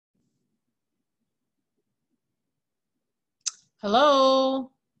Hello,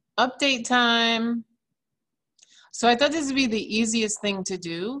 update time. So I thought this would be the easiest thing to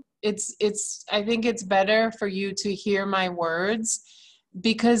do. I think it's better for you to hear my words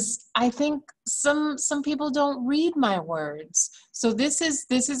because I think some people don't read my words. So this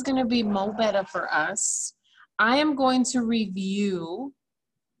is going to be mo better for us. I am going to review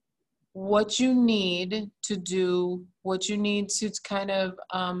what you need to do, what you need to kind of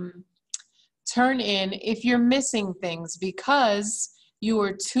turn in if you're missing things, because you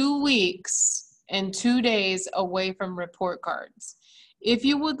are 2 weeks and 2 days away from report cards. If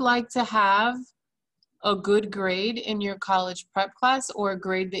you would like to have a good grade in your college prep class or a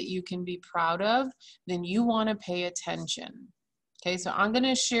grade that you can be proud of, then you want to pay attention. Okay, so I'm going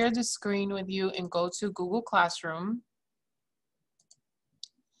to share the screen with you and go to Google Classroom.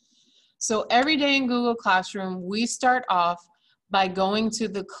 So every day in Google Classroom, we start off by going to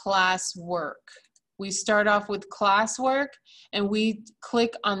the Classwork. We start off with Classwork and we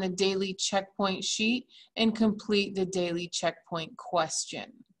click on the daily checkpoint sheet and complete the daily checkpoint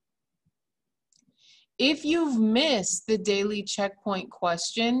question. If you've missed the daily checkpoint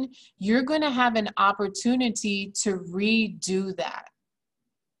question, you're going to have an opportunity to redo that.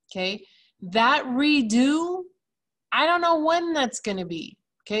 Okay, that redo, I don't know when that's going to be.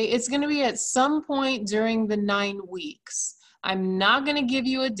 Okay, it's going to be at some point during the 9 weeks. I'm not going to give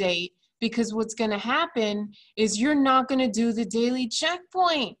you a date because what's going to happen is you're not going to do the daily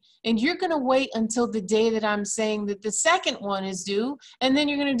checkpoint and you're going to wait until the day that I'm saying that the second one is due, and then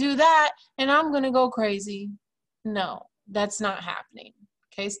you're going to do that and I'm going to go crazy. No, that's not happening.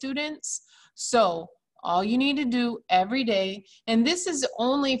 Okay, students? So all you need to do every day, and this is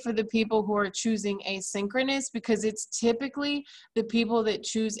only for the people who are choosing asynchronous, because it's typically the people that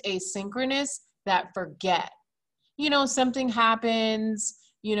choose asynchronous that forget. You know, something happens,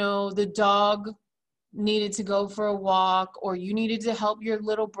 you know, the dog needed to go for a walk, or you needed to help your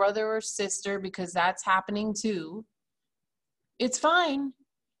little brother or sister, because that's happening too. It's fine.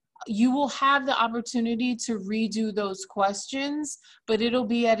 You will have the opportunity to redo those questions, but it'll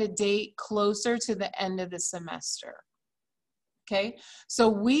be at a date closer to the end of the semester. Okay, so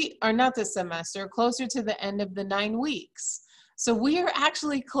we are not the semester, closer to the end of the 9 weeks. So we are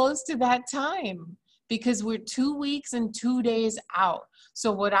actually close to that time because we're 2 weeks and 2 days out.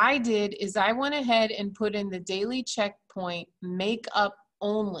 So what I did is I went ahead and put in the daily checkpoint makeup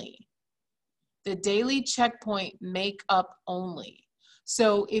only. The daily checkpoint makeup only.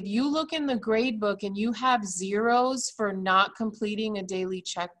 So if you look in the grade book and you have zeros for not completing a daily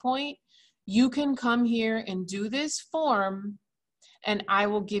checkpoint, you can come here and do this form and I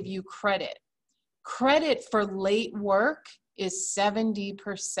will give you credit. Credit for late work is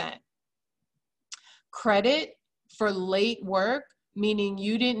 70%. Credit for late work, meaning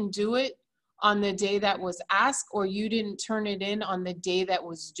you didn't do it on the day that was asked or you didn't turn it in on the day that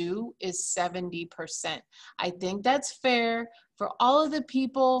was due, is 70%. I think that's fair for all of the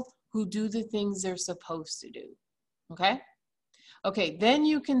people who do the things they're supposed to do, okay? Okay, then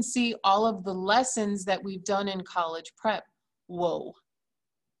you can see all of the lessons that we've done in college prep. Whoa,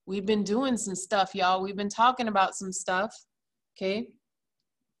 we've been doing some stuff, y'all. We've been talking about some stuff, okay?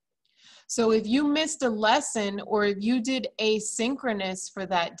 So if you missed a lesson or if you did asynchronous for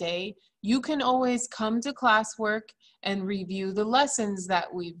that day, you can always come to Classwork and review the lessons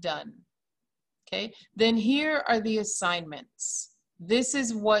that we've done. Okay, then here are the assignments. This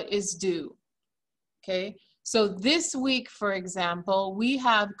is what is due. Okay, so this week, for example, we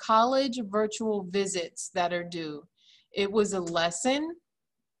have college virtual visits that are due. It was a lesson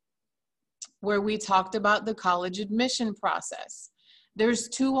where we talked about the college admission process. There's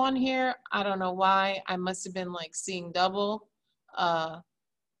 2 on here. I don't know why. I must have been like seeing double.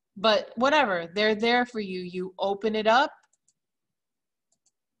 But whatever, they're there for you. You open it up.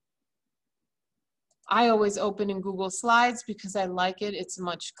 I always open in Google Slides because I like it. It's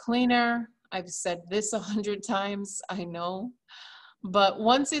much cleaner. I've said this 100 times, I know. But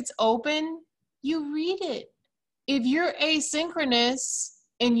once it's open, you read it. If you're asynchronous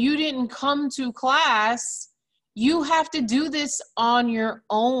and you didn't come to class, you have to do this on your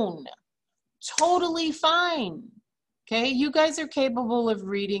own. Totally fine. Okay, you guys are capable of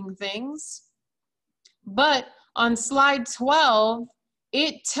reading things. But on slide 12,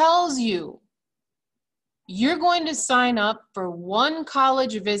 it tells you you're going to sign up for 1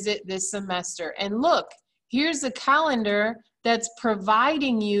 college visit this semester. And look, here's a calendar that's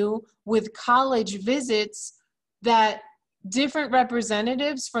providing you with college visits that different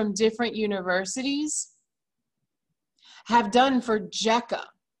representatives from different universities have done for JECA.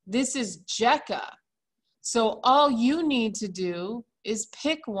 This is JECA. So all you need to do is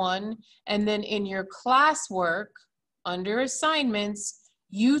pick one, and then in your classwork, under assignments,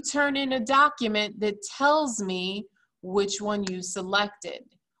 you turn in a document that tells me which one you selected.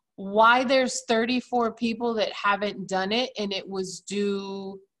 Why there's 34 people that haven't done it and it was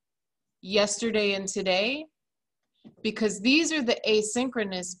due yesterday and today? Because these are the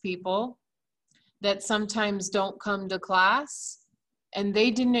asynchronous people that sometimes don't come to class and they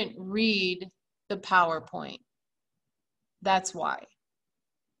didn't read the PowerPoint. That's why.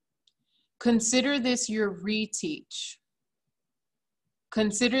 Consider this your reteach.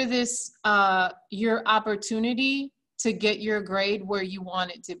 Consider this your opportunity to get your grade where you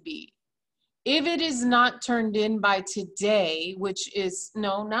want it to be. If it is not turned in by today, which is,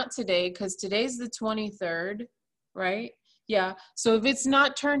 no, not today, because today's the 23rd, right? Yeah, so if it's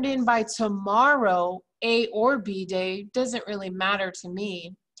not turned in by tomorrow, A or B day, doesn't really matter to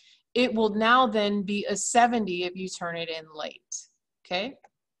me. It will now then be a 70 if you turn it in late, okay?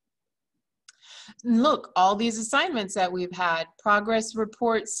 Look, all these assignments that we've had, progress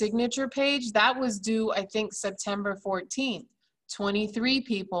report signature page, that was due, I think, September 14th, 23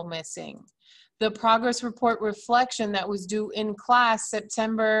 people missing. The progress report reflection that was due in class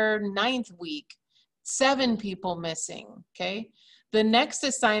September 9th week, 7 people missing, okay? The next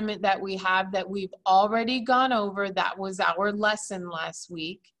assignment that we have that we've already gone over, that was our lesson last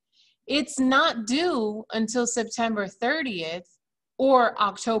week. It's not due until September 30th or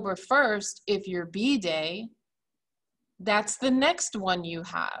October 1st if you're B-Day. That's the next one you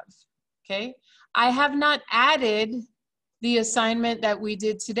have, okay? I have not added the assignment that we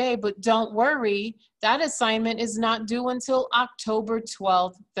did today, but don't worry, that assignment is not due until October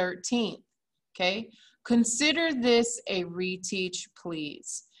 12th, 13th, okay? Consider this a reteach,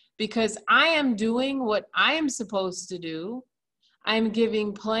 please, because I am doing what I am supposed to do. I'm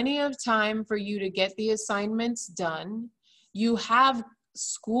giving plenty of time for you to get the assignments done. You have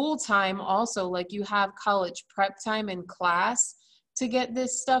school time also, like you have college prep time and class to get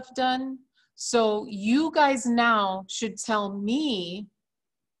this stuff done. So you guys now should tell me,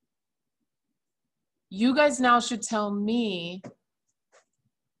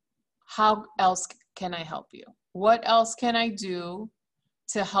 how else can I help you? What else can I do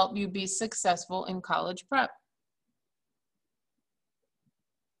to help you be successful in college prep?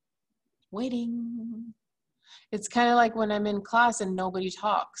 Waiting. It's kind of like when I'm in class and nobody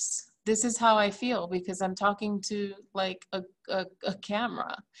talks. This is how I feel because I'm talking to like a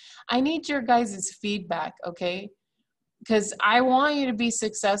camera. I need your guys' feedback, okay? Because I want you to be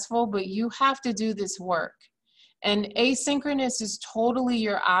successful, but you have to do this work. And asynchronous is totally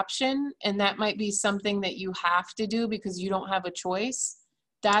your option, and that might be something that you have to do because you don't have a choice.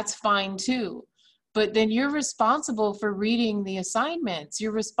 That's fine too. But then you're responsible for reading the assignments.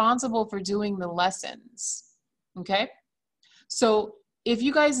 You're responsible for doing the lessons, okay? So if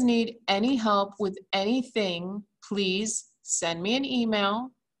you guys need any help with anything, please send me an email,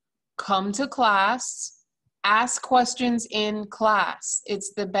 come to class, ask questions in class.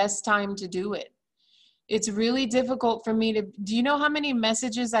 It's the best time to do it. It's really difficult for me to, do you know how many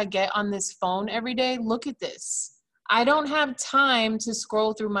messages I get on this phone every day? Look at this. I don't have time to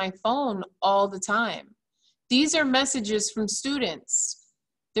scroll through my phone all the time. These are messages from students.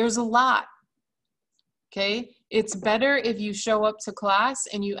 There's a lot, okay? It's better if you show up to class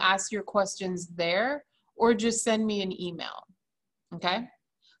and you ask your questions there, or just send me an email, okay?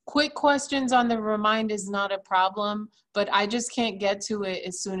 Quick questions on the remind is not a problem, but I just can't get to it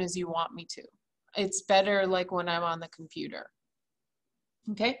as soon as you want me to. It's better like when I'm on the computer,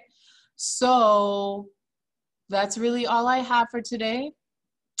 okay? So that's really all I have for today.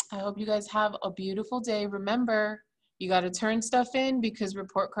 I hope you guys have a beautiful day. Remember, you got to turn stuff in because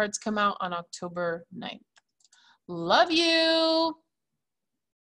report cards come out on October 9th. Love you.